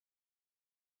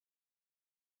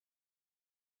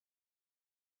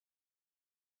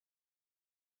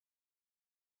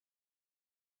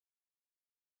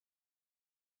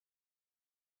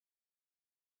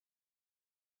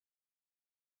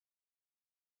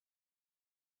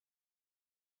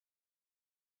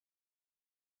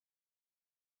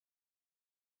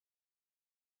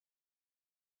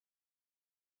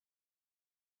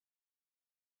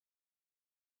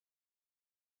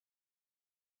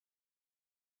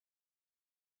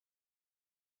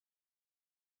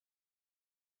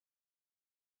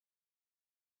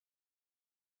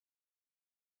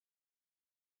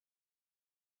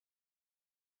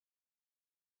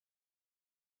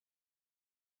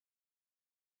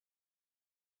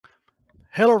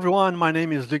Hello everyone, my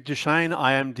name is Luc Duchesne.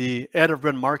 I am the head of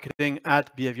brand marketing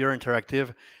at Behaviour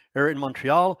Interactive here in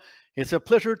Montreal. It's a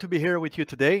pleasure to be here with you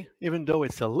today, even though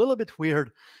it's a little bit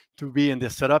weird to be in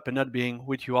this setup and not being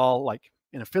with you all like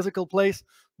in a physical place,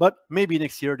 but maybe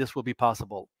next year this will be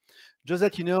possible. Just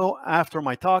that you know, after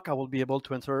my talk, I will be able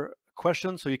to answer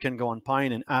questions so you can go on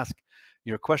Pine and ask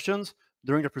your questions.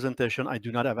 During the presentation, I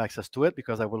do not have access to it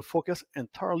because I will focus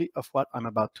entirely of what I'm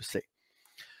about to say.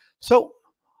 So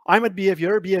I'm at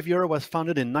Behaviour. Behaviour was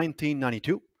founded in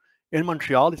 1992 in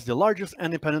Montreal. It's the largest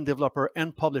independent developer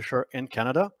and publisher in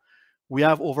Canada. We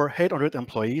have over 800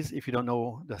 employees, if you don't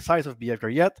know the size of Behaviour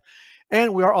yet.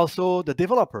 And we are also the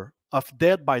developer of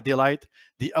Dead by Daylight,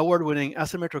 the award-winning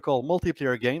asymmetrical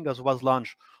multiplayer game that was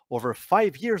launched over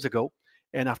 5 years ago.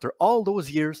 And after all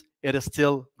those years, it is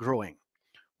still growing.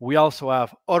 We also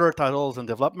have other titles in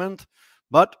development,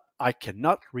 but I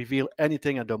cannot reveal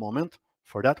anything at the moment.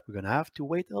 For that, we're going to have to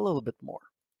wait a little bit more.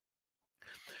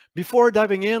 Before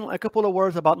diving in, a couple of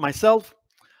words about myself.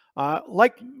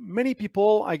 Like many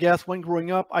people, I guess, when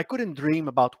growing up, I couldn't dream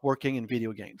about working in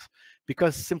video games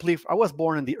because simply I was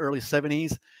born in the early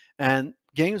 70s and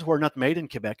games were not made in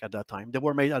Quebec at that time. They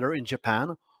were made either in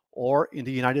Japan or in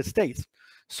the United States.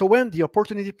 So when the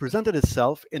opportunity presented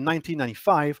itself in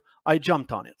 1995, I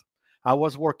jumped on it. I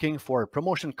was working for a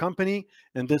promotion company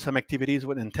and did some activities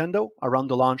with Nintendo around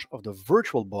the launch of the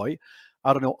Virtual Boy.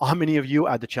 I don't know how many of you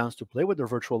had the chance to play with the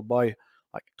Virtual Boy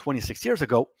like 26 years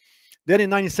ago. Then in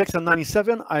 96 and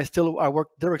 97, I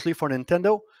worked directly for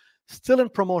Nintendo, still in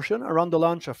promotion around the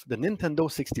launch of the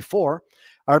Nintendo 64.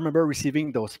 I remember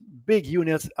receiving those big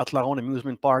units at La Ronde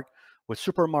Amusement Park with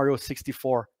Super Mario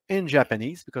 64 in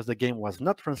Japanese because the game was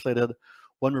not translated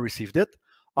when we received it.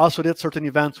 I also did certain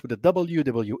events with the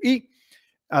WWE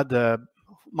at the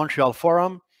Montreal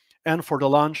Forum and for the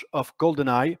launch of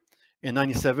GoldenEye in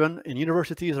 97 in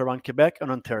universities around Quebec and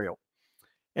Ontario.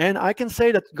 And I can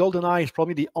say that GoldenEye is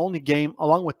probably the only game,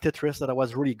 along with Tetris, that I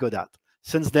was really good at.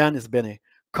 Since then, it's been a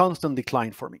constant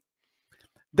decline for me.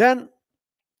 Then,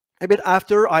 a bit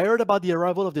after, I heard about the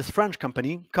arrival of this French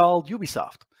company called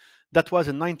Ubisoft. That was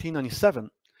in 1997.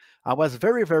 I was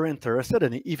very, very interested,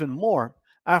 and even more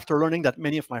after learning that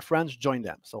many of my friends joined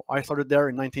them. So I started there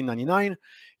in 1999.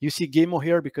 You see Guillemot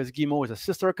here because Guillemot is a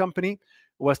sister company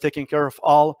who was taking care of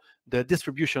all the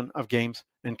distribution of games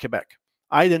in Quebec.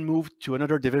 I then moved to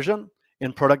another division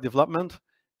in product development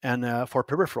and for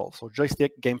peripherals, so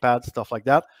joystick, gamepad, stuff like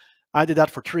that. I did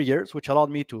that for 3 years, which allowed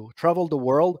me to travel the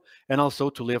world and also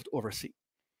to live overseas.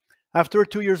 After a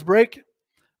 2 years break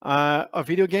of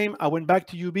video game, I went back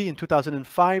to UB in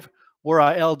 2005, where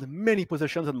I held many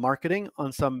positions in marketing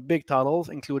on some big titles,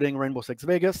 including Rainbow Six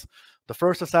Vegas, the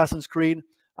first Assassin's Creed,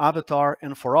 Avatar,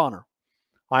 and For Honor.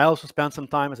 I also spent some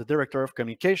time as a director of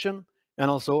communication and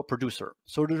also a producer.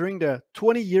 So during the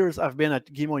 20 years I've been at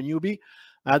Guillemot and UB,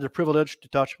 I had the privilege to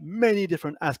touch many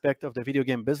different aspects of the video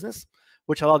game business,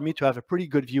 which allowed me to have a pretty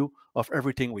good view of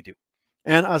everything we do.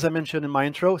 And as I mentioned in my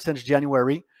intro, since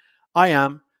January, I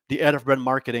am the head of brand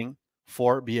marketing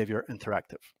for Behaviour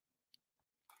Interactive.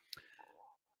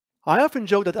 I often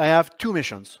joke that I have two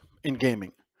missions in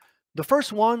gaming. The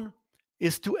first one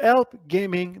is to help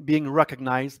gaming being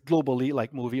recognized globally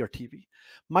like movie or TV.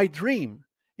 My dream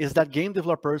is that game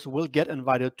developers will get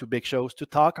invited to big shows to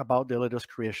talk about their latest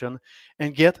creation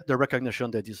and get the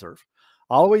recognition they deserve.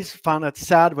 I always found it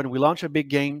sad when we launch a big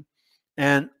game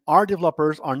and our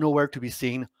developers are nowhere to be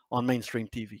seen on mainstream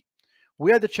TV.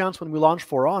 We had the chance when we launched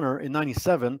For Honor in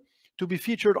 97 to be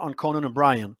featured on Conan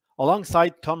O'Brien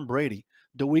alongside Tom Brady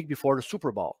the week before the Super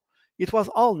Bowl. It was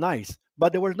all nice,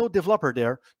 but there was no developer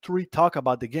there to really talk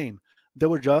about the game. They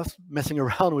were just messing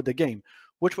around with the game,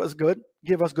 which was good,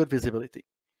 gave us good visibility.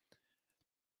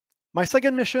 My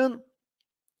second mission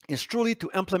is truly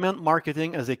to implement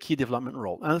marketing as a key development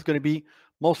role. And it's going to be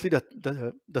mostly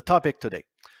the topic today.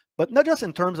 But not just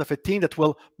in terms of a team that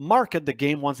will market the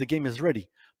game once the game is ready,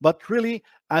 but really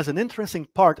as an interesting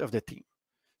part of the team.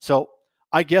 So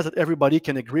I guess that everybody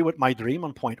can agree with my dream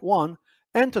on point one.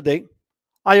 And today,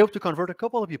 I hope to convert a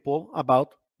couple of people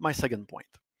about my second point.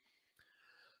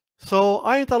 So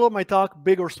I entitled my talk,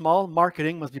 Big or Small,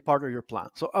 Marketing Must Be Part of Your Plan.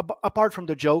 So apart from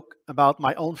the joke about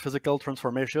my own physical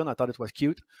transformation, I thought it was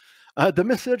cute, the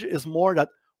message is more that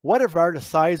whatever the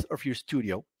size of your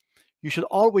studio, you should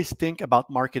always think about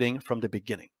marketing from the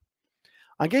beginning.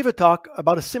 I gave a talk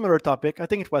about a similar topic, I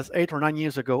think it was 8 or 9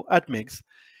 years ago at MIGS,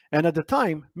 and at the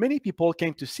time, many people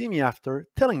came to see me after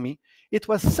telling me it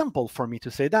was simple for me to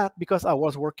say that because I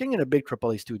was working in a big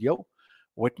AAA studio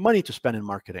with money to spend in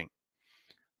marketing.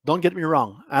 Don't get me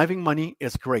wrong, having money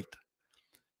is great.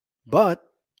 But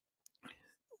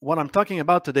what I'm talking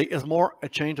about today is more a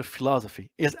change of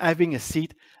philosophy, is having a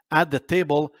seat at the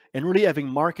table and really having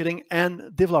marketing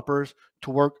and developers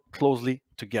to work closely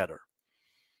together.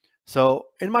 So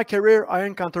in my career, I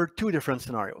encountered two different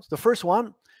scenarios. The first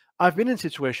one, I've been in a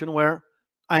situation where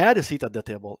I had a seat at the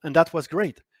table, and that was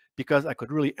great because I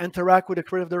could really interact with the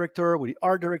creative director, with the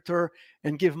art director,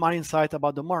 and give my insight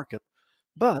about the market.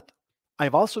 But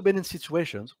I've also been in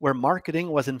situations where marketing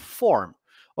was informed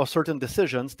of certain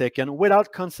decisions taken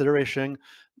without consideration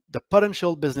the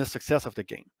potential business success of the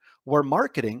game, where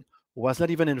marketing was not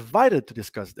even invited to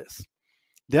discuss this.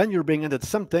 Then you're being handed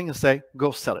something and say,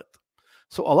 go sell it.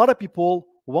 So a lot of people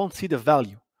won't see the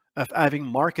value of having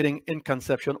marketing in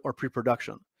conception or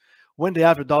pre-production. When they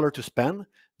have $1 to spend,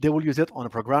 they will use it on a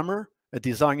programmer, a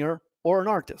designer, or an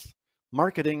artist.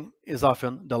 Marketing is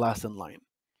often the last in line.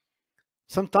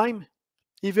 Sometimes,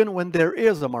 even when there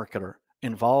is a marketer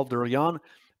involved early on,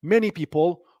 many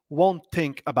people won't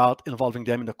think about involving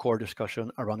them in the core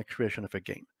discussion around the creation of a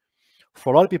game.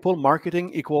 For a lot of people,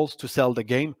 marketing equals to sell the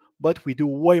game, but we do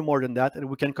way more than that, and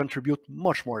we can contribute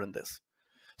much more than this.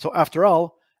 So after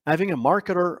all, having a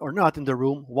marketer or not in the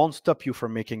room won't stop you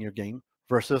from making your game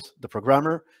versus the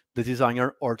programmer, the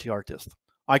designer, or the artist.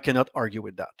 I cannot argue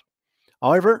with that.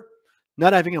 However,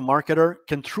 not having a marketer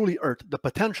can truly hurt the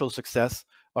potential success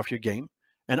of your game,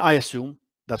 and I assume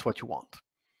that's what you want.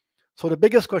 So the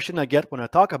biggest question I get when I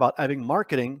talk about having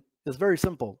marketing is very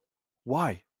simple.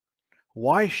 Why?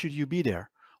 Why should you be there?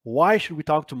 Why should we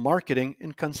talk to marketing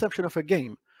in conception of a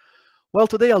game? Well,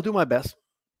 today I'll do my best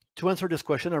to answer this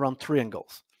question around three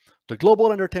angles: the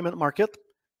global entertainment market,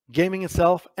 gaming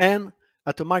itself, and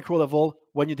at the micro level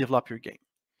when you develop your game.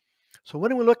 So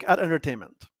when we look at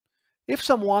entertainment, if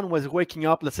someone was waking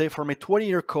up, let's say, from a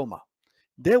 20-year coma,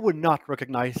 they would not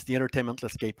recognize the entertainment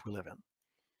landscape we live in.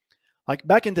 Like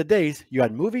back in the days, you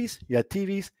had movies, you had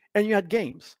TVs, and you had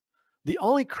games. The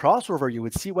only crossover you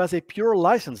would see was a pure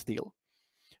license deal.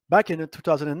 Back in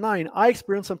 2009, I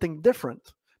experienced something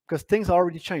different because things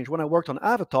already changed. When I worked on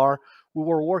Avatar, we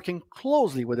were working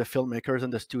closely with the filmmakers in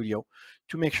the studio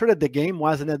to make sure that the game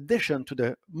was an addition to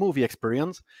the movie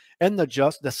experience and not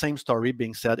just the same story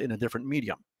being said in a different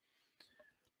medium.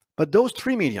 But those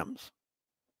three mediums,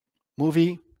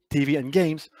 movie, TV, and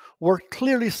games, were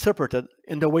clearly separated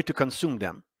in the way to consume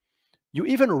them. You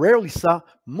even rarely saw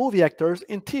movie actors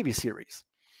in TV series.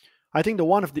 I think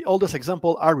one of the oldest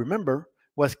example I remember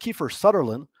was Kiefer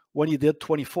Sutherland when he did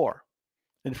 24.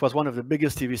 And it was one of the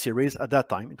biggest TV series at that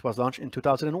time. It was launched in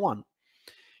 2001.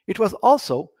 It was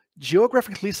also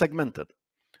geographically segmented.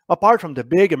 Apart from the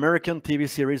big American TV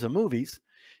series and movies,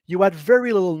 you had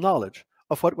very little knowledge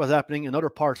of what was happening in other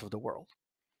parts of the world.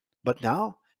 But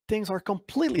now, things are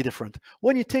completely different.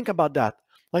 When you think about that,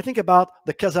 I think about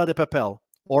the Casa de Papel,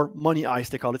 or Money Heist,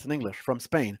 they call it in English, from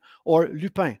Spain, or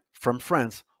Lupin from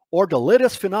France, or the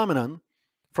latest phenomenon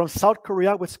from South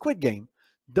Korea with Squid Game.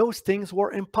 Those things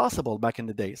were impossible back in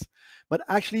the days. But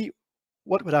actually,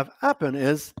 what would have happened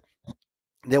is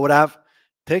they would have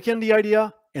taken the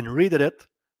idea and redid it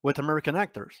with American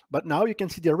actors. But now you can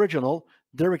see the original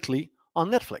directly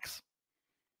on Netflix.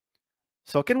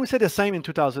 So can we say the same in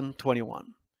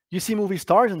 2021? You see movie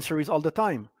stars and series all the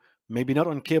time. Maybe not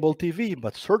on cable TV,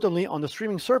 but certainly on the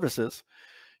streaming services.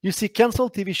 You see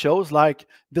canceled TV shows like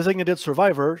Designated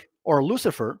Survivor or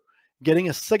Lucifer getting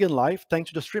a second life thanks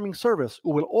to the streaming service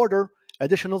who will order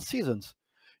additional seasons.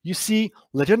 You see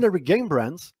legendary game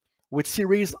brands with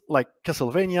series like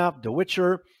Castlevania, The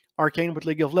Witcher, Arcane with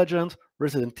League of Legends,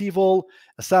 Resident Evil,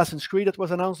 Assassin's Creed that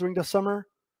was announced during the summer.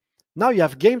 Now you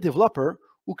have game developer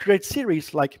who create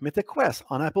series like MetaQuest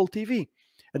on Apple TV.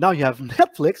 And now you have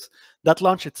Netflix that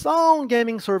launched its own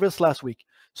gaming service last week.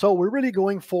 So we're really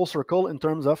going full circle in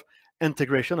terms of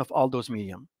integration of all those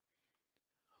medium.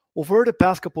 Over the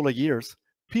past couple of years,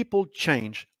 people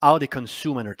change how they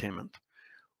consume entertainment.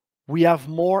 We have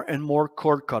more and more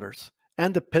cord cutters,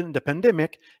 and the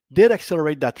pandemic did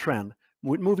accelerate that trend,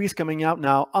 with movies coming out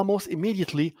now almost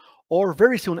immediately or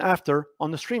very soon after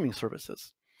on the streaming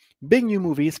services. Big new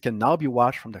movies can now be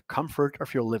watched from the comfort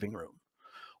of your living room.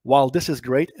 While this is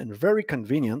great and very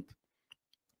convenient,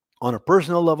 on a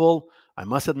personal level, I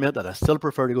must admit that I still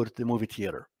prefer to go to the movie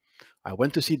theater. I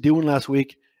went to see Dune last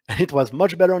week, and it was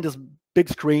much better on this big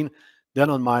screen than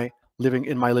in my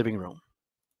living room.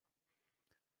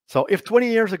 So if 20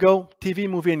 years ago, TV,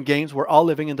 movie, and games were all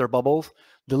living in their bubbles,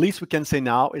 the least we can say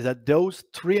now is that those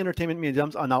three entertainment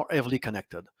mediums are now heavily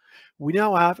connected. We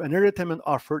now have an entertainment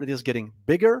offer that is getting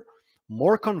bigger,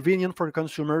 more convenient for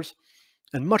consumers,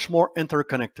 and much more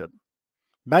interconnected.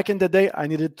 Back in the day, I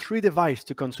needed 3 devices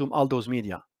to consume all those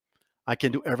media. I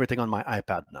can do everything on my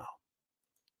iPad now.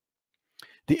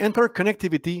 The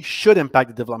interconnectivity should impact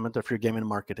the development of your game and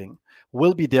marketing.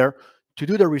 We'll be there to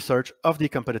do the research of the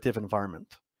competitive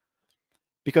environment.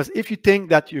 Because if you think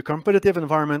that your competitive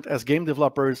environment as game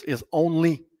developers is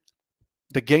only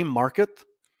the game market,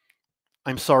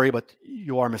 I'm sorry, but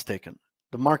you are mistaken.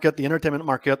 The market, the entertainment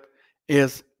market,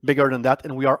 is bigger than that,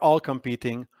 and we are all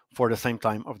competing for the same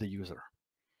time of the user.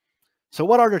 So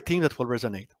what are the themes that will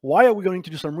resonate? Why are we going to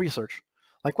do some research?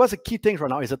 Like, what's the key things right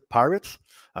now? Is it pirates,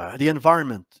 the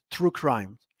environment, true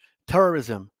crime,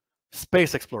 terrorism,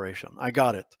 space exploration? I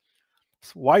got it.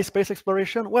 So why space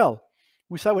exploration? Well,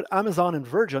 we saw with Amazon and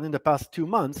Virgin in the past 2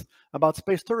 months about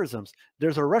space tourism.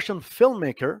 There's a Russian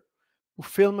filmmaker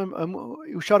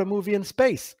who shot a movie in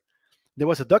space. There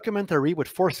was a documentary with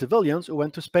 4 civilians who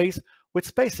went to space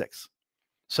with SpaceX.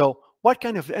 So what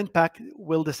kind of impact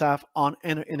will this have on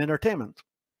in entertainment?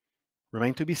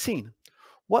 Remain to be seen.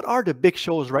 What are the big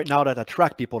shows right now that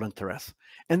attract people's interest?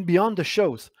 And beyond the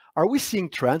shows, are we seeing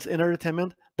trends in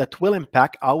entertainment that will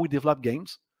impact how we develop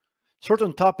games?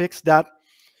 Certain topics that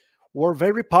were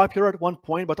very popular at one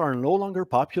point but are no longer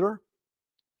popular.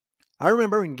 I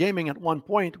remember in gaming at one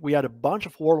point, we had a bunch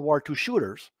of World War II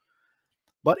shooters,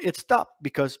 but it stopped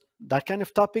because that kind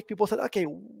of topic, people said, okay,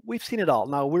 we've seen it all.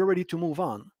 Now we're ready to move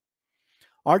on.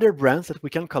 Are there brands that we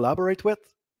can collaborate with?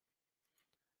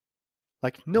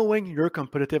 Like, knowing your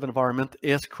competitive environment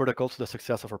is critical to the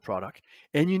success of a product.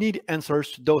 And you need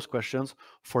answers to those questions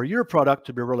for your product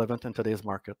to be relevant in today's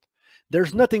market.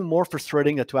 There's nothing more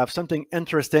frustrating than to have something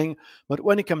interesting, but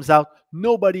when it comes out,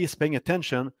 nobody is paying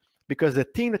attention because the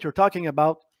theme that you're talking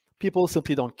about, people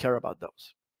simply don't care about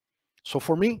those. So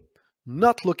for me,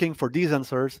 not looking for these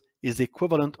answers is the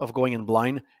equivalent of going in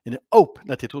blind in the hope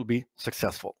that it will be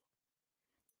successful.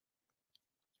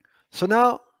 So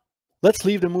now, let's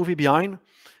leave the movie behind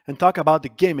and talk about the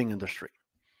gaming industry.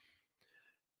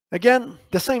 Again,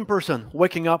 the same person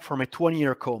waking up from a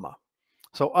 20-year coma.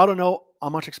 So I don't know how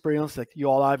much experience that you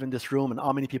all have in this room and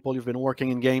how many people you've been working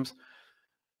in games.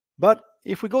 But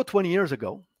if we go 20 years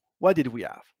ago, what did we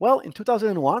have? Well, in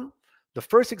 2001, the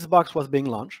first Xbox was being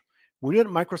launched. We knew that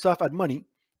Microsoft had money,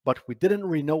 but we didn't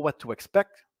really know what to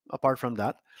expect apart from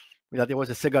that. We thought there was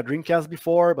a Sega Dreamcast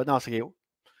before, but now it's okay,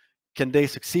 can they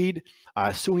succeed?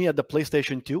 Sony had the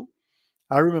PlayStation 2.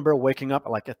 I remember waking up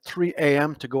like at 3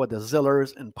 a.m. to go at the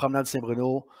Zillers in Promenade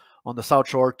Saint-Bruno on the South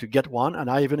Shore to get one, and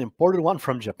I even imported one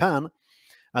from Japan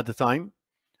at the time.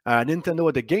 Nintendo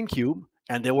had the GameCube,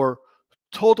 and they were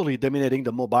totally dominating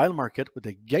the mobile market with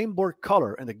the Game Boy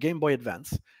Color and the Game Boy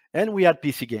Advance, and we had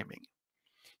PC gaming.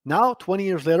 Now, 20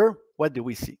 years later, what do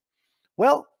we see?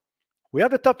 Well, we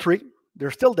have the top 3.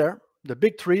 They're still there. The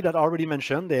big 3 that I already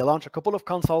mentioned, they launched a couple of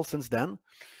consoles since then,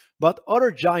 but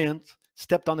other giants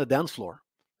stepped on the dance floor,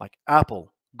 like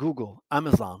Apple, Google,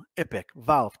 Amazon, Epic,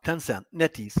 Valve, Tencent,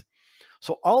 NetEase.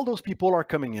 So all those people are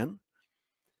coming in.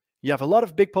 You have a lot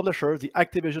of big publishers, the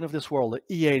Activision of this world,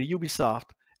 the EA, the Ubisoft,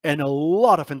 and a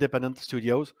lot of independent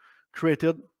studios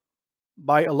created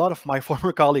by a lot of my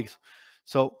former colleagues.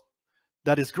 So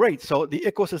that is great. So the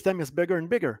ecosystem is bigger and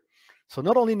bigger. So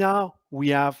not only now we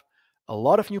have a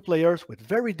lot of new players with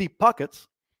very deep pockets,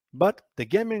 but the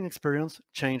gaming experience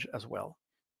changed as well.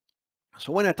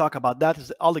 So when I talk about that,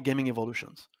 is all the gaming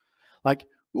evolutions. Like,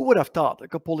 who would have thought a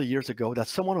couple of years ago that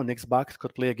someone on Xbox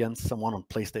could play against someone on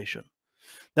PlayStation?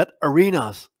 That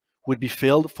arenas would be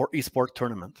filled for esports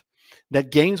tournament.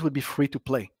 That games would be free to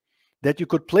play. That you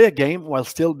could play a game while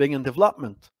still being in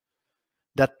development.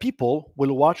 That people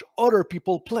will watch other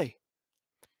people play.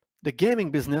 The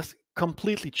gaming business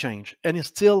completely changed and is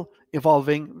still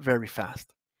evolving very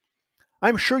fast.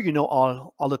 I'm sure you know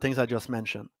all the things I just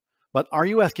mentioned, but are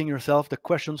you asking yourself the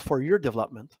questions for your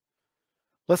development?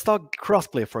 Let's talk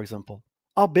crossplay, for example.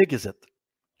 How big is it?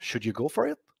 Should you go for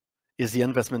it? Is the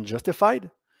investment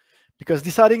justified? Because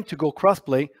deciding to go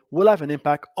crossplay will have an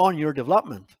impact on your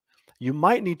development. You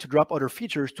might need to drop other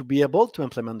features to be able to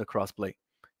implement the crossplay.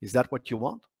 Is that what you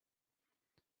want?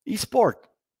 Esport.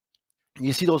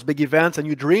 You see those big events and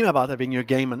you dream about having your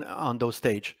game on those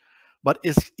stage. But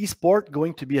is esport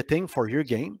going to be a thing for your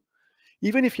game?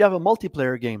 Even if you have a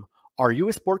multiplayer game, are you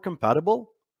esport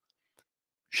compatible?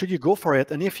 Should you go for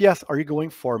it? And if yes, are you going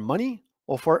for money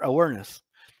or for awareness?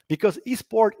 Because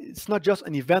esport, it's not just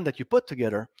an event that you put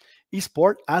together.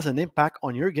 Esport has an impact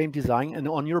on your game design and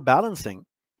on your balancing.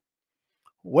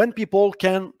 When people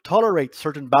can tolerate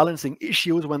certain balancing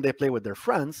issues when they play with their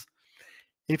friends,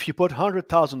 if you put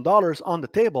 $100,000 on the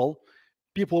table,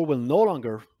 people will no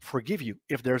longer forgive you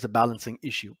if there's a balancing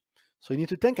issue. So you need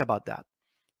to think about that.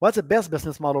 What's the best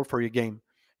business model for your game?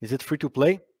 Is it free to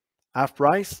play, half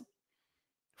price,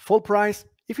 full price?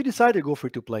 If you decide to go free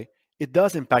to play, it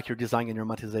does impact your design and your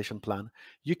monetization plan.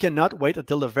 You cannot wait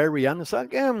until the very end and say,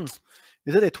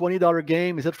 is it a $20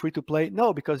 game? Is it free to play?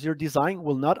 No, because your design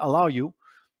will not allow you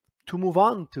to move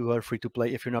on to a free to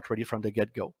play if you're not ready from the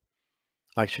get-go.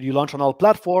 Like, should you launch on all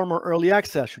platform or early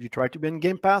access? Should you try to be in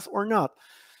Game Pass or not?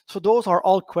 So those are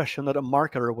all questions that a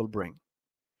marketer will bring.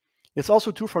 It's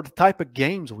also true for the type of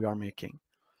games we are making.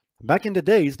 Back in the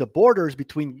days, the borders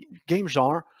between game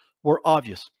genre were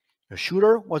obvious. A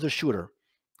shooter was a shooter.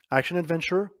 Action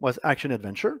adventure was action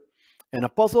adventure. And a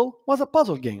puzzle was a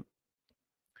puzzle game.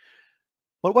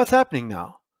 But what's happening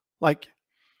now? Like,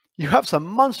 you have some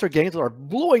monster games that are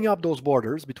blowing up those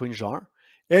borders between genre,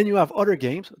 and you have other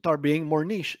games that are being more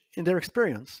niche in their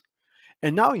experience.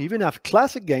 And now you even have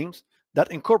classic games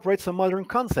that incorporate some modern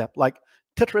concept, like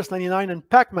Tetris 99 and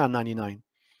Pac-Man 99,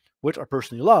 which I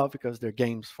personally love because they're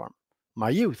games from my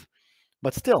youth.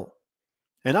 But still,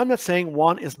 and I'm not saying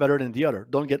one is better than the other,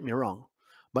 don't get me wrong,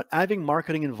 but having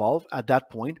marketing involved at that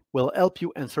point will help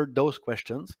you answer those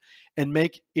questions and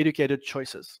make educated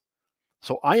choices.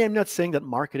 So I am not saying that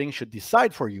marketing should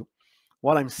decide for you.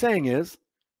 What I'm saying is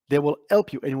they will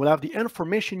help you and will have the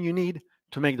information you need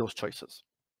to make those choices.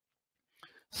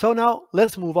 So now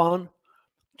let's move on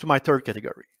to my third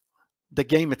category, the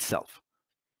game itself.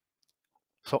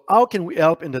 So how can we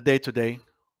help in the day-to-day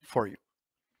for you?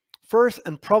 First,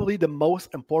 and probably the most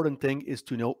important thing, is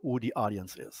to know who the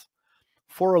audience is.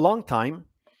 For a long time,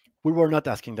 we were not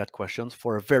asking that question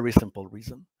for a very simple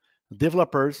reason.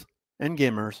 Developers and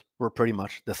gamers were pretty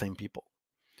much the same people.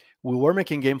 We were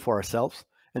making games for ourselves,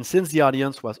 and since the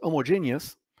audience was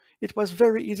homogeneous, it was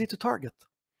very easy to target.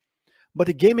 But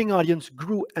the gaming audience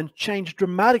grew and changed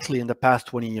dramatically in the past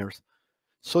 20 years.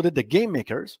 So did the game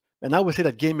makers, and I would say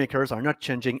that game makers are not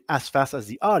changing as fast as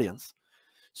the audience.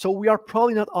 So we are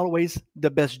probably not always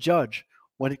the best judge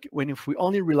if we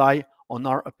only rely on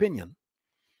our opinion.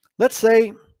 Let's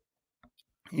say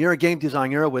you're a game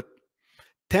designer with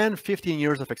 10, 15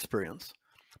 years of experience.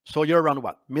 So you're around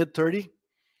what, mid-30?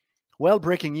 Well,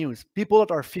 breaking news. People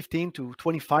that are 15 to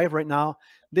 25 right now,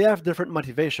 they have different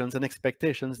motivations and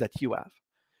expectations that you have.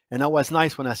 And that was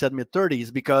nice when I said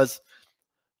mid-30s because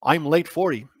I'm late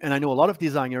 40 and I know a lot of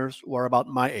designers who are about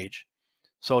my age.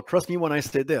 So trust me when I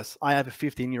say this, I have a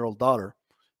 15-year-old daughter.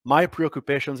 My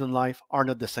preoccupations in life are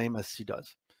not the same as she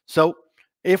does. So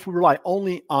if we rely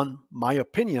only on my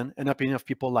opinion and opinion of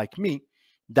people like me,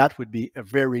 that would be a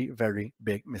very, very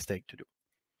big mistake to do.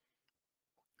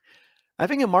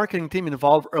 Having a marketing team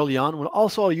involved early on will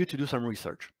also allow you to do some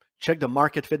research. Check the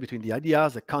market fit between the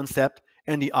ideas, the concept,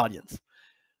 and the audience.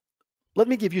 Let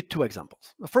me give you two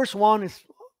examples. The first one is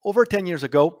over 10 years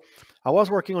ago, I was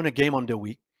working on a game on the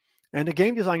Wii, and the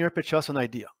game designer pitched us an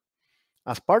idea.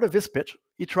 As part of his pitch,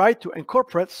 he tried to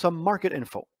incorporate some market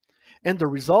info. And the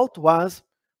result was,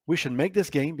 we should make this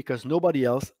game because nobody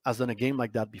else has done a game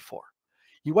like that before.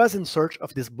 He was in search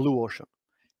of this blue ocean.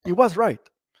 He was right.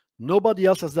 Nobody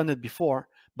else has done it before,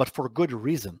 but for good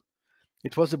reason.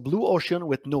 It was a blue ocean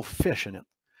with no fish in it.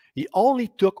 He only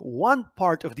took one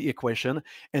part of the equation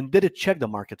and didn't check the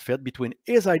market fit between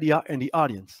his idea and the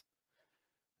audience.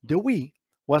 The Wii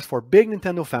was for big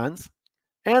Nintendo fans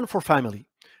and for family,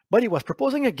 but he was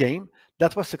proposing a game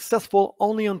that was successful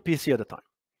only on PC at the time.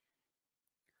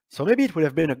 So maybe it would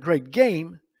have been a great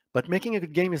game, but making a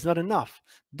good game is not enough.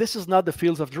 This is not the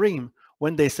fields of dream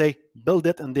when they say, build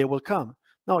it and they will come.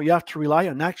 No, you have to rely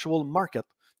on actual market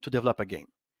to develop a game.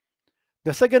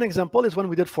 The second example is when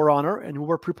we did For Honor and we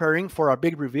were preparing for our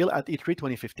big reveal at E3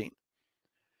 2015.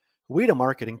 We, the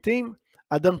marketing team,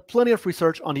 had done plenty of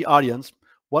research on the audience,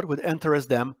 what would interest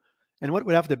them, and what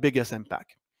would have the biggest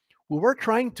impact. We were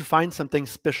trying to find something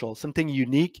special, something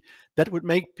unique that would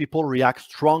make people react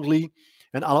strongly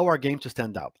and allow our game to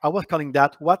stand out. I was calling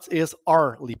that, what is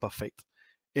our leap of faith,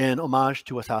 in homage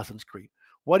to Assassin's Creed.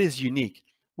 What is unique?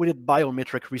 We did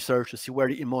biometric research to see where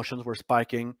the emotions were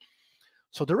spiking.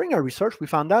 So during our research, we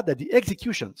found out that the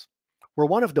executions were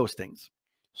one of those things.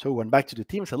 So we went back to the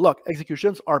team and said, look,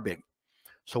 executions are big.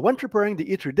 So when preparing the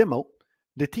E3 demo,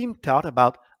 the team thought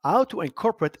about how to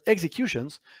incorporate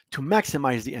executions to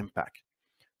maximize the impact.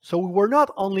 So we were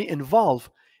not only involved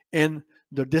in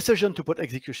the decision to put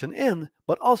execution in,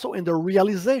 but also in the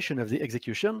realization of the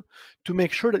execution to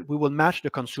make sure that we will match the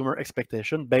consumer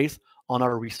expectation based on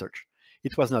our research.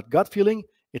 It was not gut feeling,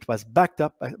 it was backed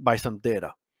up by some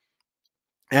data.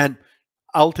 And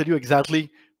I'll tell you exactly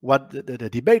what the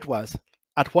debate was.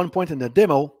 At one point in the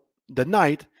demo, the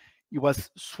knight, he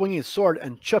was swinging his sword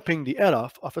and chopping the head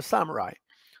off of a samurai.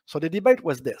 So the debate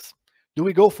was this. Do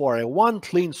we go for a one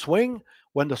clean swing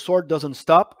when the sword doesn't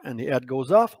stop and the head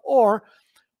goes off, or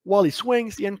while he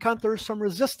swings, he encounters some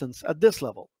resistance at this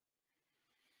level?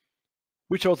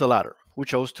 We chose the latter. We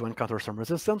chose to encounter some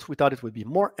resistance. We thought it would be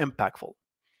more impactful.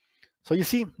 So you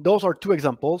see, those are two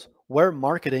examples where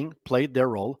marketing played their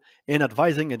role in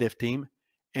advising a dev team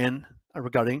and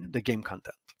regarding the game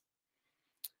content.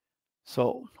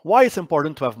 So why it's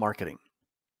important to have marketing?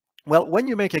 Well, when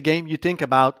you make a game, you think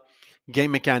about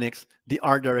game mechanics, the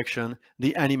art direction,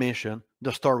 the animation,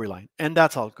 the storyline, and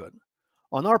that's all good.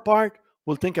 On our part,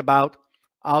 we'll think about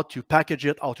how to package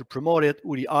it, how to promote it,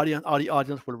 how the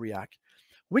audience will react.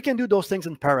 We can do those things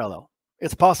in parallel.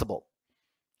 It's possible.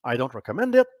 I don't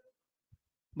recommend it,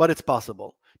 but it's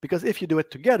possible. Because if you do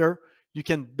it together, you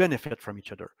can benefit from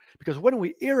each other. Because when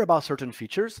we hear about certain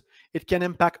features, it can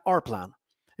impact our plan.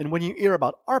 And when you hear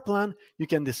about our plan, you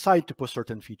can decide to put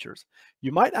certain features.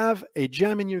 You might have a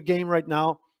gem in your game right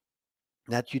now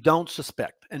that you don't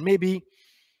suspect. And maybe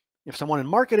if someone in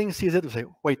marketing sees it, they'll say,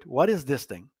 wait, what is this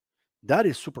thing? That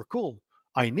is super cool.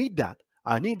 I need that.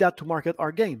 I need that to market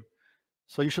our game.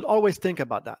 So you should always think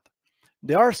about that.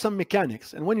 There are some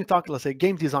mechanics. And when you talk, let's say,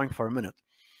 game design for a minute,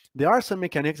 there are some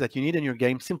mechanics that you need in your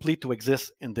game simply to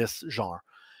exist in this genre.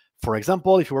 For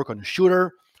example, if you work on a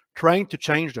shooter, trying to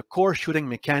change the core shooting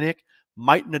mechanic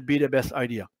might not be the best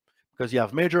idea because you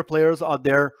have major players out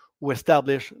there who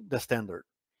establish the standard.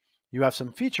 You have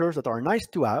some features that are nice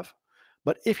to have,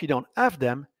 but if you don't have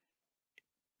them,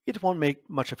 it won't make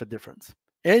much of a difference.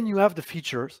 And you have the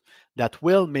features that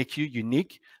will make you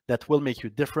unique, that will make you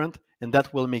different, and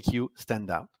that will make you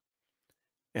stand out.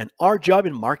 And our job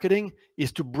in marketing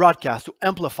is to broadcast, to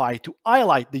amplify, to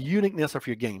highlight the uniqueness of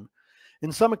your game.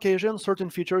 In some occasions,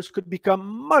 certain features could become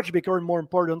much bigger and more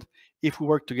important if we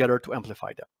work together to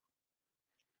amplify them.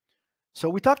 So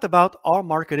we talked about how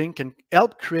marketing can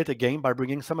help create a game by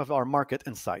bringing some of our market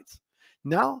insights.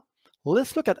 Now,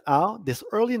 let's look at how this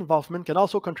early involvement can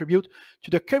also contribute to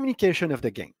the communication of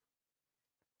the game.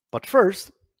 But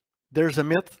first, there's a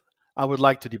myth I would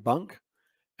like to debunk,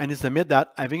 and it's the myth that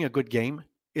having a good game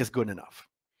is good enough.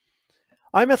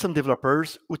 I met some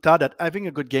developers who thought that having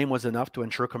a good game was enough to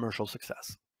ensure commercial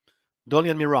success. Don't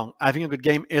get me wrong, having a good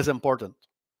game is important,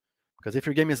 because if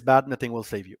your game is bad, nothing will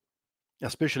save you,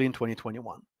 especially in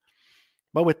 2021.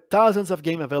 But with thousands of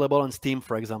games available on Steam,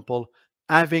 for example,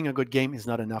 having a good game is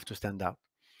not enough to stand out.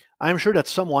 I'm sure that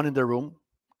someone in the room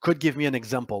could give me an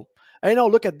example. I know,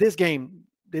 look at this game.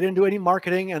 They didn't do any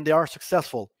marketing and they are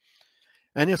successful.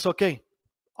 And it's okay.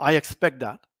 I expect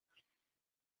that.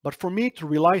 But for me, to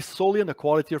rely solely on the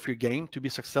quality of your game to be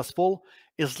successful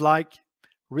is like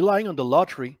relying on the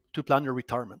lottery to plan your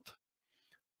retirement.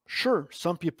 Sure,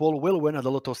 some people will win at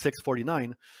the Lotto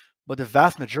 649, but the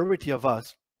vast majority of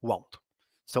us won't.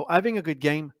 So having a good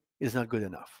game is not good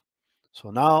enough.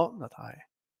 So now that I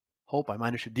hope I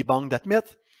managed to debunk that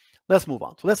myth, let's move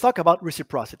on. So let's talk about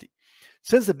reciprocity.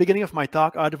 Since the beginning of my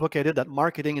talk, I advocated that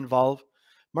marketing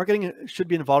should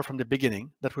be involved from the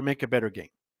beginning, that we make a better game.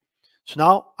 So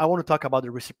now I want to talk about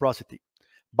the reciprocity.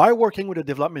 By working with the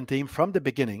development team from the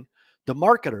beginning, the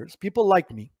marketers, people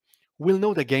like me, will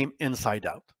know the game inside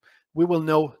out. We will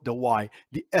know the why,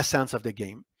 the essence of the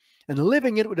game. And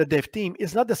living it with a dev team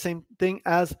is not the same thing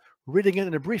as reading it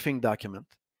in a briefing document.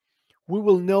 We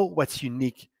will know what's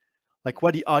unique, like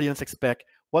what the audience expects,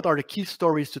 what are the key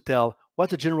stories to tell,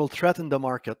 what's the general threat in the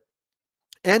market.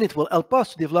 And it will help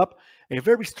us to develop a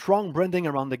very strong branding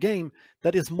around the game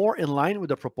that is more in line with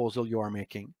the proposal you are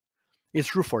making. It's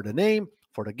true for the name,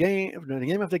 for the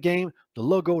name of the game, the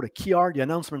logo, the key art, the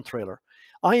announcement trailer.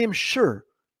 I am sure,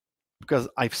 because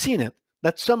I've seen it,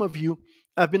 that some of you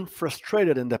have been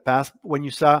frustrated in the past when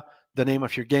you saw the name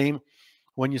of your game,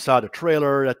 when you saw the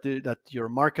trailer that your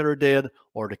marketer did,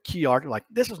 or the key art, like,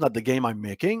 this is not the game I'm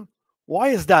making. Why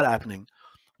is that happening?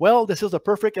 Well, this is a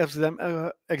perfect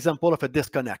example of a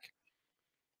disconnect.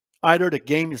 Either the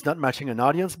game is not matching an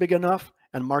audience big enough,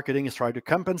 and marketing is trying to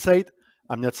compensate.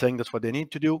 I'm not saying that's what they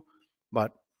need to do,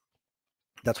 but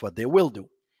that's what they will do.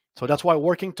 So that's why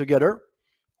working together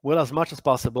will, as much as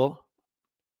possible,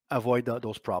 avoid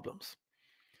those problems.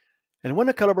 And when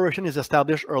a collaboration is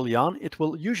established early on, it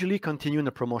will usually continue in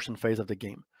the promotion phase of the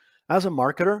game. As a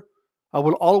marketer, I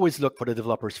will always look for the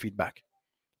developer's feedback.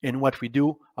 In what we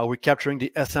do, are we capturing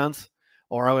the essence,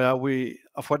 or are we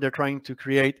of what they're trying to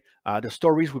create? The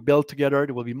stories we build together,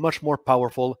 they will be much more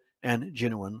powerful and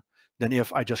genuine than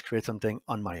if I just create something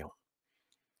on my own.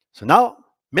 So now,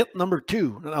 myth number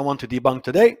 2 that I want to debunk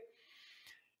today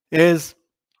is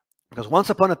because once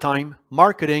upon a time,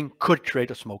 marketing could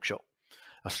create a smoke show.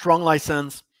 A strong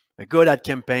license, a good ad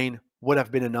campaign would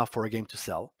have been enough for a game to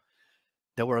sell.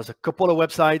 There were a couple of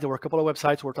websites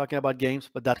who were talking about games,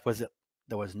 but that was it.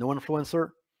 There was no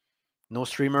influencer, no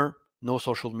streamer, no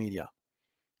social media.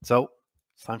 So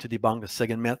it's time to debunk the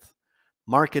second myth.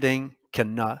 Marketing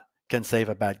can save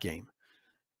a bad game.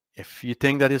 If you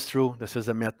think that is true, this is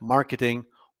a myth. Marketing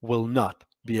will not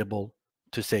be able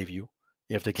to save you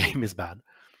if the game is bad.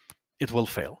 It will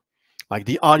fail. Like,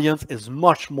 the audience is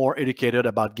much more educated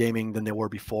about gaming than they were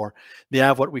before. They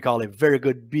have what we call a very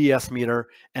good BS meter,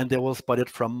 and they will spot it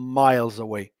from miles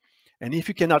away. And if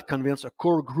you cannot convince a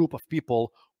core group of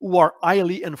people who are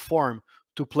highly informed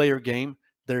to play your game,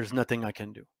 there's nothing I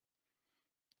can do.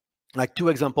 Like, 2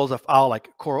 examples of how like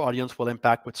core audience will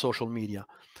impact with social media.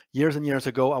 Years and years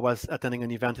ago, I was attending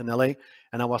an event in LA,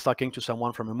 and I was talking to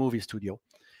someone from a movie studio.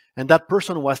 And that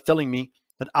person was telling me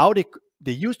that how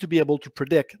they used to be able to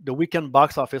predict the weekend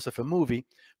box office of a movie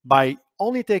by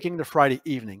only taking the Friday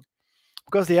evening.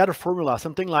 Because they had a formula,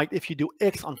 something like if you do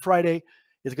X on Friday,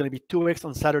 it's going to be 2X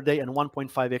on Saturday and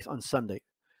 1.5X on Sunday.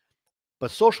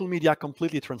 But social media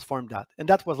completely transformed that. And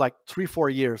that was like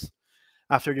 3-4 years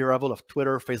after the arrival of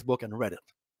Twitter, Facebook, and Reddit.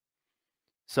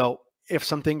 So if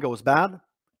something goes bad,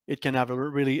 it can have a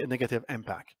really negative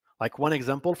impact. Like, one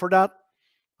example for that,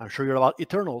 I'm sure you're about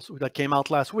Eternals that came out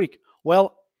last week.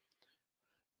 Well,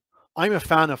 I'm a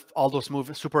fan of all those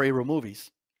superhero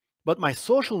movies, but my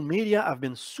social media have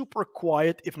been super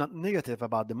quiet, if not negative,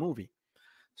 about the movie.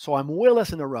 So I'm way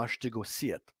less in a rush to go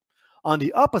see it. On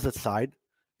the opposite side,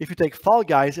 if you take Fall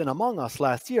Guys and Among Us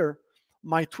last year,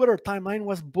 my Twitter timeline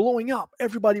was blowing up.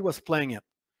 Everybody was playing it.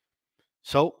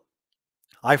 So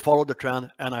I followed the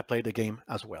trend and I played the game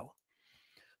as well.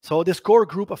 So this core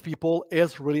group of people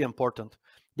is really important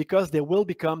because they will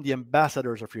become the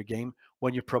ambassadors of your game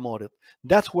when you promote it.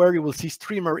 That's where you will see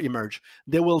streamers emerge.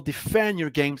 They will defend your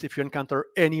games if you encounter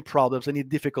any problems, any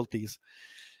difficulties,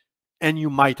 and you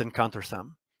might encounter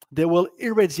some. They will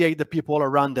irradiate the people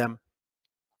around them,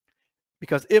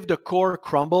 because if the core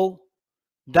crumble,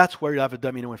 that's where you have a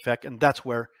domino effect, and that's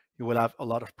where you will have a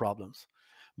lot of problems.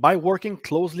 By working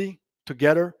closely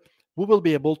together, we will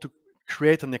be able to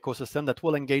create an ecosystem that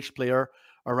will engage players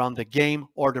around the game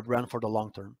or the brand for the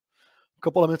long term. A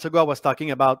couple of minutes ago, I was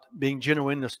talking about being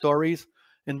genuine in the stories,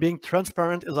 and being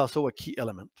transparent is also a key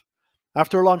element.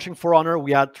 After launching For Honor,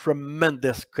 we had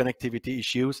tremendous connectivity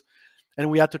issues, and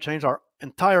we had to change our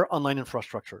entire online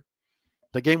infrastructure.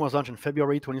 The game was launched in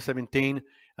February 2017,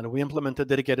 and we implemented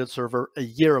dedicated server a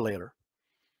year later.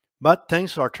 But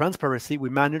thanks to our transparency, we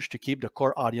managed to keep the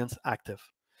core audience active.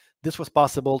 This was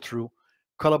possible through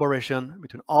collaboration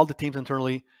between all the teams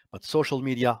internally, but social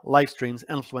media, live streams,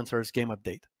 influencers, game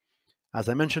update. As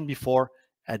I mentioned before,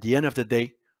 at the end of the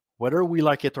day, whether we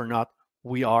like it or not,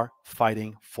 we are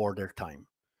fighting for their time.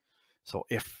 So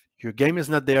if your game is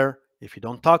not there, if you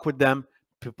don't talk with them,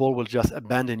 people will just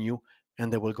abandon you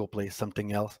and they will go play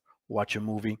something else, watch a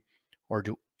movie, or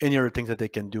do any other things that they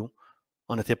can do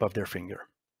on the tip of their finger.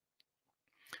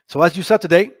 So as you said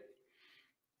today,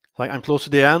 like, I'm close to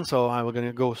the end, so I'm going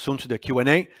to go soon to the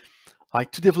Q&A.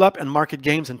 Like, to develop and market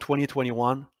games in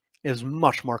 2021 is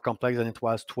much more complex than it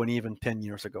was 20, even 10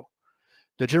 years ago.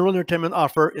 The general entertainment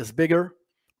offer is bigger,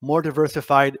 more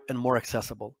diversified, and more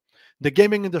accessible. The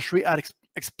gaming industry has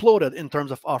exploded in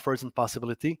terms of offers and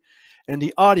possibility, and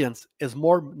the audience is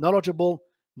more knowledgeable,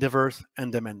 diverse,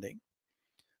 and demanding.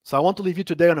 So I want to leave you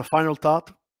today on a final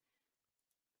thought.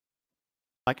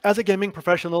 Like, as a gaming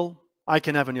professional, I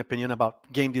can have an opinion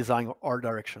about game design or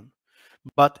direction,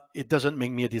 but it doesn't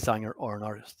make me a designer or an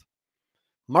artist.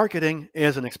 Marketing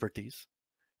is an expertise.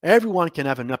 Everyone can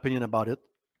have an opinion about it,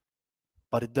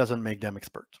 but it doesn't make them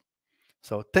expert.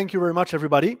 So thank you very much,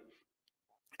 everybody.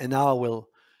 And now I will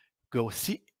go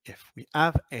see if we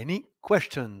have any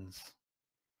questions.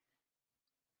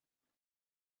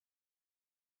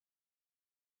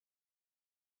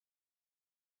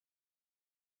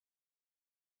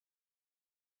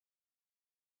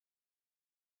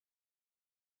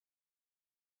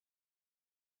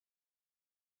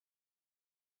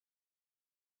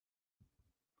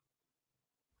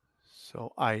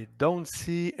 So I don't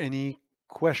see any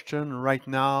question right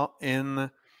now in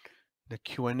the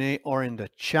Q&A or in the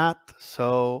chat.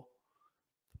 So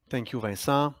thank you,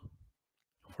 Vincent,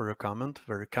 for your comment.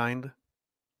 Very kind.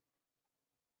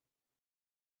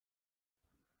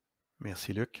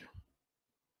 Merci, Luc.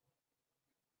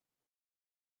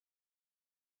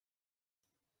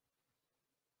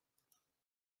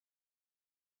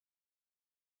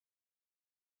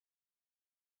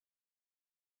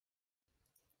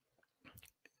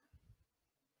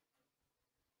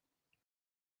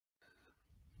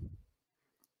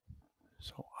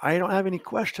 So I don't have any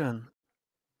question.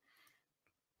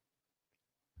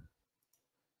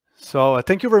 So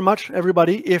thank you very much,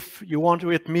 everybody. If you want to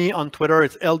hit me on Twitter,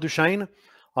 it's L Duchesne.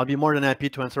 I'll be more than happy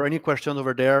to answer any questions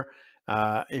over there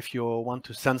if you want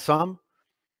to send some.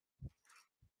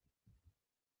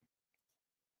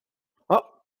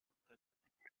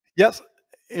 Yes.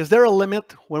 Is there a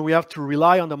limit when we have to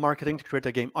rely on the marketing to create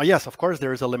a game? Oh, yes, of course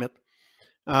there is a limit.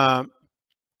 Um,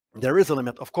 there is a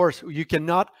limit. Of course, you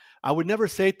cannot, I would never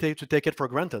say to take it for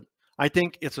granted. I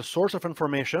think it's a source of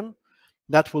information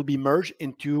that will be merged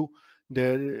into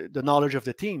the knowledge of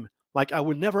the team. Like, I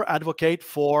would never advocate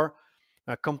for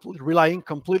relying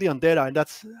completely on data, and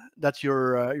that's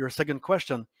your second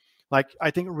question. Like,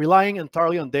 I think relying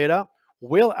entirely on data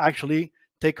will actually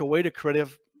take away the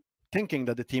creative thinking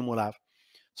that the team will have.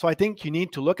 So I think you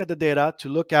need to look at the data to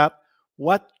look at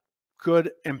what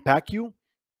could impact you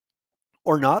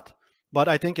or not. But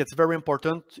I think it's very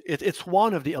important. It's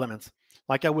one of the elements.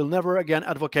 Like, I will never again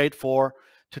advocate for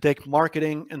to take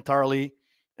marketing entirely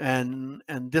and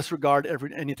disregard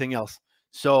anything else.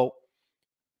 So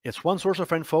it's one source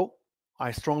of info.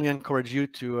 I strongly encourage you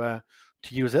to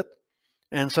use it.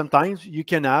 And sometimes you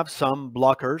can have some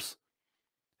blockers,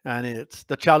 and it's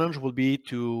the challenge will be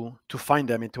to find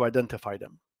them and to identify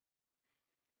them.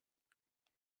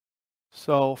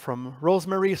 So from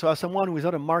Rosemary, so as someone who is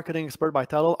not a marketing expert by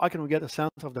title, how can we get a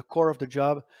sense of the core of the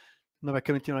job of a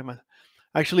community like myself?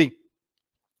 Actually,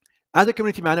 as a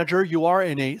community manager, you are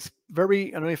in a very,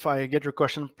 I don't know if I get your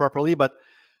question properly, but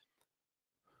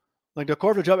like the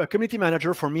core of the job, a community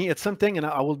manager for me, it's something, and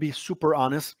I will be super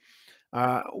honest.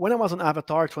 When I was on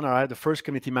Avatar, it's when I had the first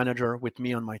community manager with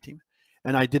me on my team,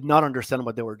 and I did not understand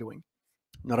what they were doing,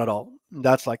 not at all.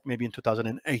 That's like maybe in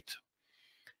 2008.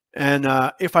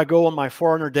 And if I go on my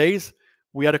 400 days,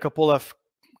 we had a couple of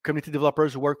community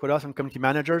developers who work with us and community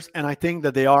managers, and I think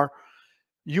that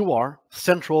you are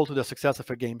central to the success of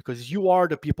a game because you are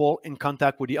the people in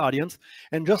contact with the audience.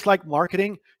 And just like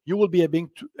marketing, you will be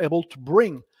able to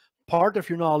bring part of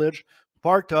your knowledge,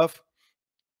 part of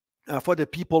what the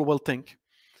people will think.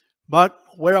 But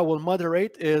where I will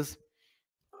moderate is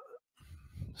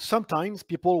sometimes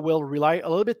people will rely a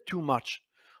little bit too much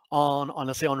on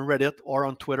let's say on Reddit or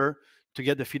on Twitter to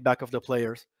get the feedback of the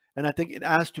players. And I think it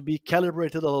has to be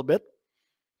calibrated a little bit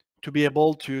to be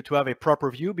able to have a proper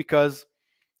view, because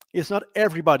it's not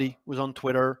everybody who's on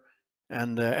Twitter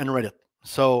and Reddit.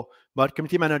 So, but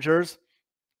community managers,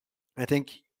 I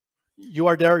think you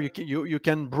are there. You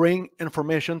can bring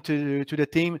information to the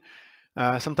team.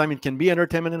 Sometimes it can be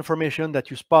entertainment information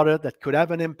that you spotted that could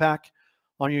have an impact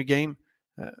on your game.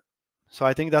 So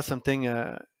I think that's something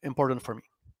important for me.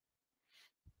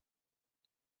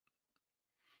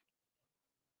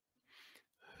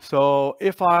 So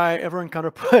if I ever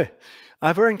encounter,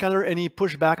 any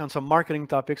pushback on some marketing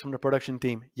topics from the production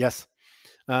team, yes,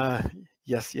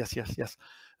 yes.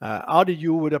 How do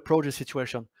you would approach a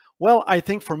situation? Well, I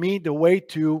think for me, the way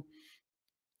to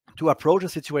approach a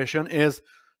situation is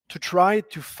to try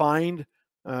to find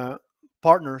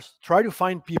partners, try to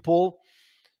find people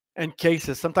and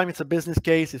cases. Sometimes it's a business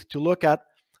case, is to look at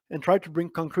and try to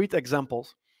bring concrete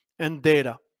examples and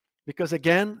data, because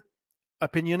again,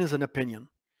 opinion is an opinion.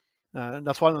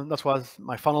 That's what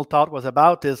my final thought was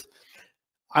about. Is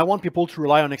I want people to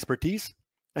rely on expertise,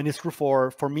 and it's true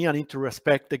for me. I need to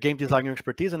respect the game designer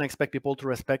expertise, and I expect people to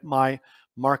respect my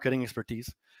marketing expertise.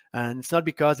 And it's not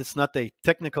because it's not a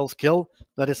technical skill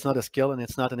that it's not a skill and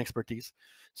it's not an expertise.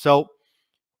 So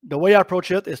the way I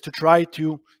approach it is to try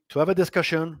to have a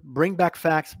discussion, bring back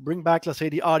facts, bring back, let's say,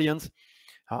 the audience.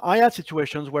 I had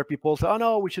situations where people say, "Oh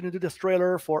no, we shouldn't do this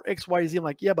trailer for X, Y, Z." I'm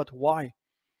like, yeah, but why?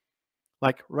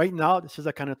 Like right now, this is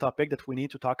the kind of topic that we need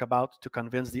to talk about to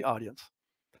convince the audience.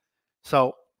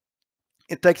 So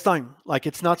it takes time. Like,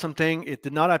 it's not something, it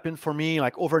did not happen for me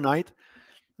like overnight.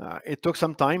 It took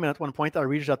some time. And at one point, I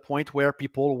reached that point where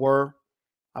people were,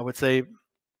 I would say,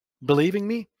 believing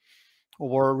me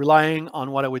or relying on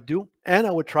what I would do. And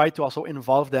I would try to also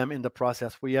involve them in the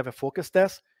process. We have a focus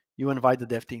test, you invite the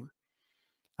dev team.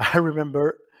 I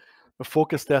remember a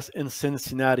focus test in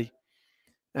Cincinnati,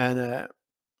 and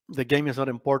the game is not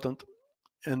important.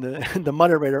 And the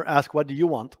moderator asked, "What do you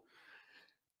want?"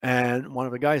 And one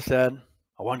of the guys said,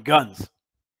 "I want guns."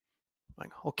 I'm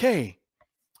like, okay,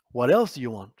 what else do you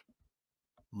want?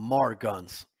 More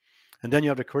guns. And then you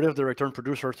have the creative director and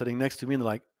producer sitting next to me and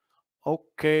like,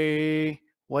 okay,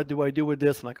 what do I do with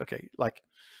this? I'm like, okay, like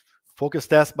focus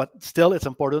test, but still it's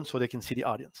important so they can see the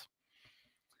audience.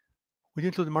 Would you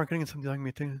include marketing in some design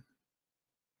meeting?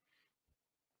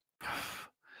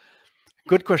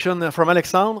 Good question from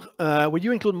Alexandre. Would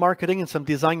you include marketing in some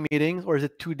design meetings, or is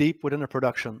it too deep within a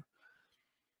production?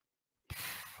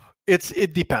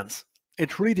 It depends.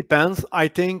 It really depends. I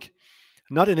think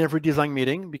not in every design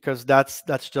meeting, because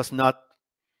that's just not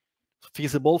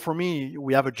feasible for me.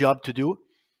 We have a job to do.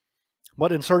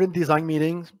 But in certain design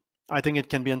meetings, I think it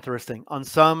can be interesting. On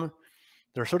some,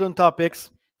 there are certain topics,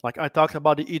 like I talked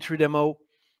about the E3 demo.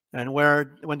 and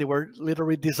when they were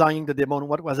literally designing the demo and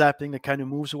what was happening, the kind of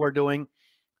moves we were doing,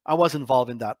 I was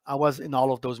involved in that. I was in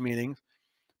all of those meetings,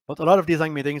 but a lot of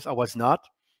design meetings I was not.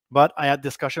 But I had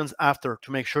discussions after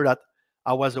to make sure that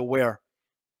I was aware.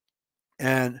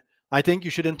 And I think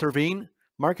you should intervene.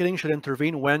 Marketing should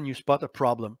intervene when you spot a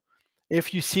problem.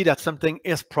 If you see that something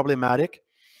is problematic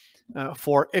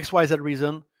for XYZ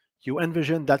reason, you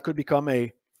envision that could become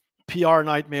a PR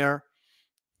nightmare,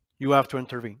 you have to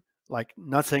intervene. Like,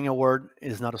 not saying a word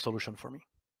is not a solution for me.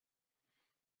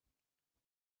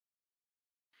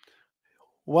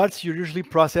 What's your usually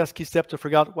process key step to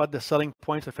figure out what the selling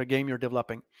points of a game you're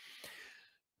developing?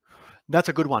 That's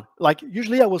a good one. Like,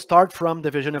 usually I will start from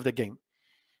the vision of the game,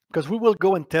 because we will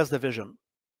go and test the vision.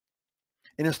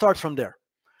 And it starts from there.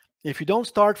 If you don't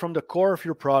start from the core of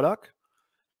your product,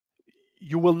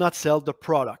 you will not sell the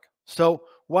product. So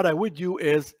what I would do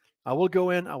is I will go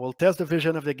in, I will test the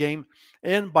vision of the game,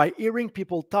 and by hearing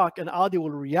people talk and how they will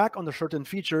react on the certain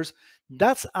features,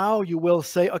 that's how you will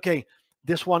say, okay,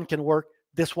 this one can work,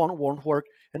 this one won't work,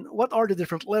 and what are the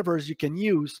different levers you can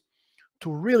use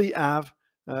to really have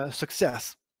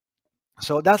success.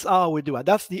 So that's how we do it.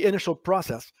 That's the initial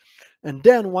process. And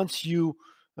then once you,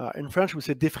 in French we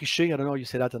say défricher, I don't know how you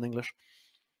say that in English.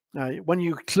 When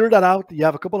you clear that out, you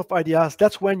have a couple of ideas.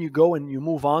 That's when you go and you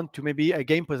move on to maybe a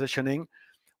game positioning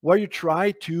where you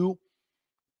try to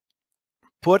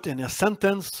put in a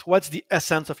sentence what's the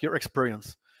essence of your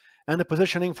experience. And the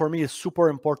positioning for me is super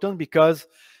important because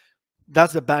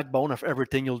that's the backbone of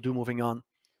everything you'll do moving on.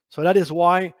 So that is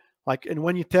why, like, and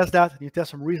when you test that, you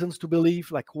test some reasons to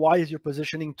believe, like, why is your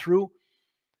positioning true?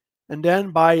 And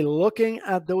then by looking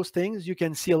at those things, you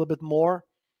can see a little bit more.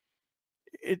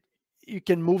 You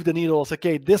can move the needles.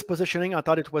 Okay, this positioning, I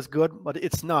thought it was good, but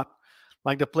it's not.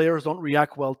 Like, the players don't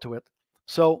react well to it.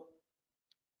 So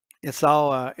it's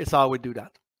how we do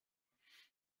that.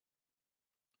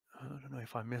 I don't know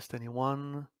if I missed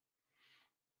anyone.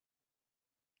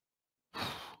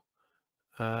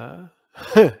 Hello,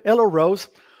 Rose,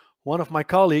 one of my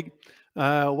colleagues.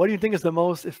 What do you think is the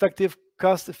most effective,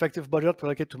 cost-effective budget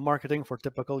related to marketing for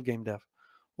typical game dev?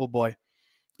 Oh boy.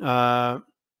 And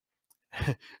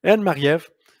Mariev.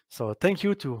 So thank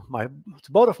you to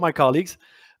both of my colleagues.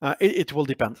 It will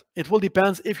depend. It will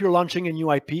depend. If you're launching a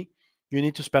new IP, you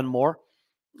need to spend more.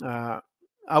 I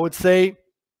would say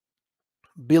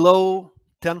below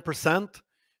 10%,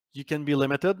 you can be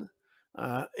limited.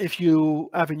 If you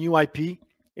have a new IP,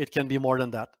 it can be more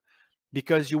than that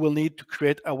because you will need to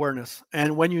create awareness.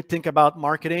 And when you think about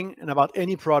marketing and about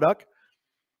any product,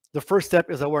 the first step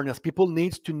is awareness. People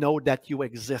need to know that you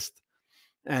exist.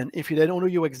 And if they don't know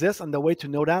you exist, and the way to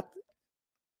know that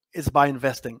is by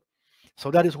investing. So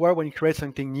that is where when you create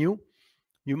something new,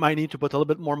 you might need to put a little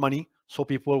bit more money so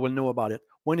people will know about it.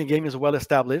 When a game is well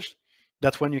established,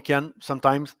 that's when you can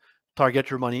sometimes target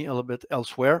your money a little bit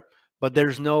elsewhere. But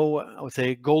there's no, I would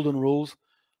say, golden rules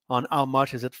on how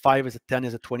much. Is it 5? Is it 10?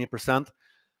 Is it 20%?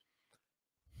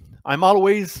 I'm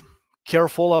always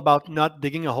careful about not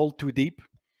digging a hole too deep,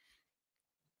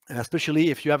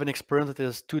 especially if you have an experience that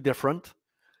is too different,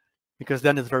 because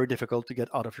then it's very difficult to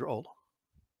get out of your hole.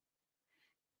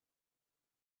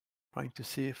 Trying to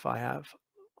see if I have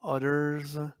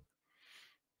others.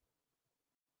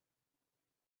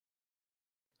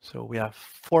 So we have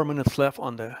 4 minutes left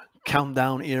on the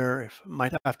countdown here. If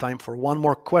might have time for one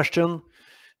more question,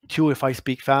 2 if I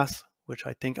speak fast, which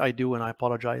I think I do, and I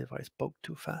apologize if I spoke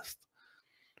too fast.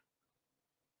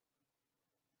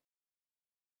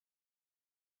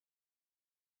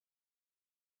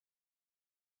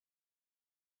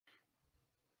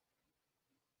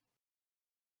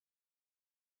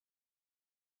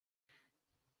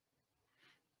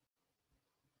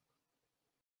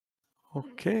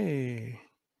 Okay.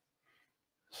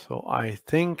 So I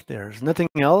think there's nothing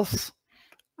else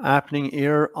happening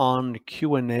here on the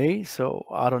Q&A. So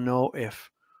I don't know if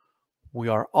we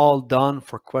are all done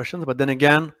for questions, but then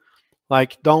again,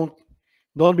 like, don't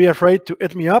be afraid to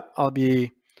hit me up. I'll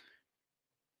be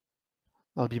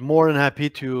more than happy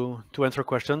to answer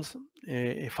questions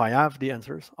if I have the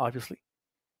answers, obviously.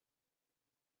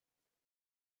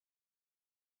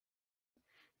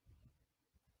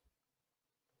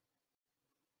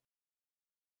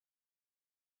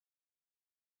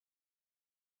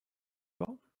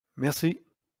 Bon, merci.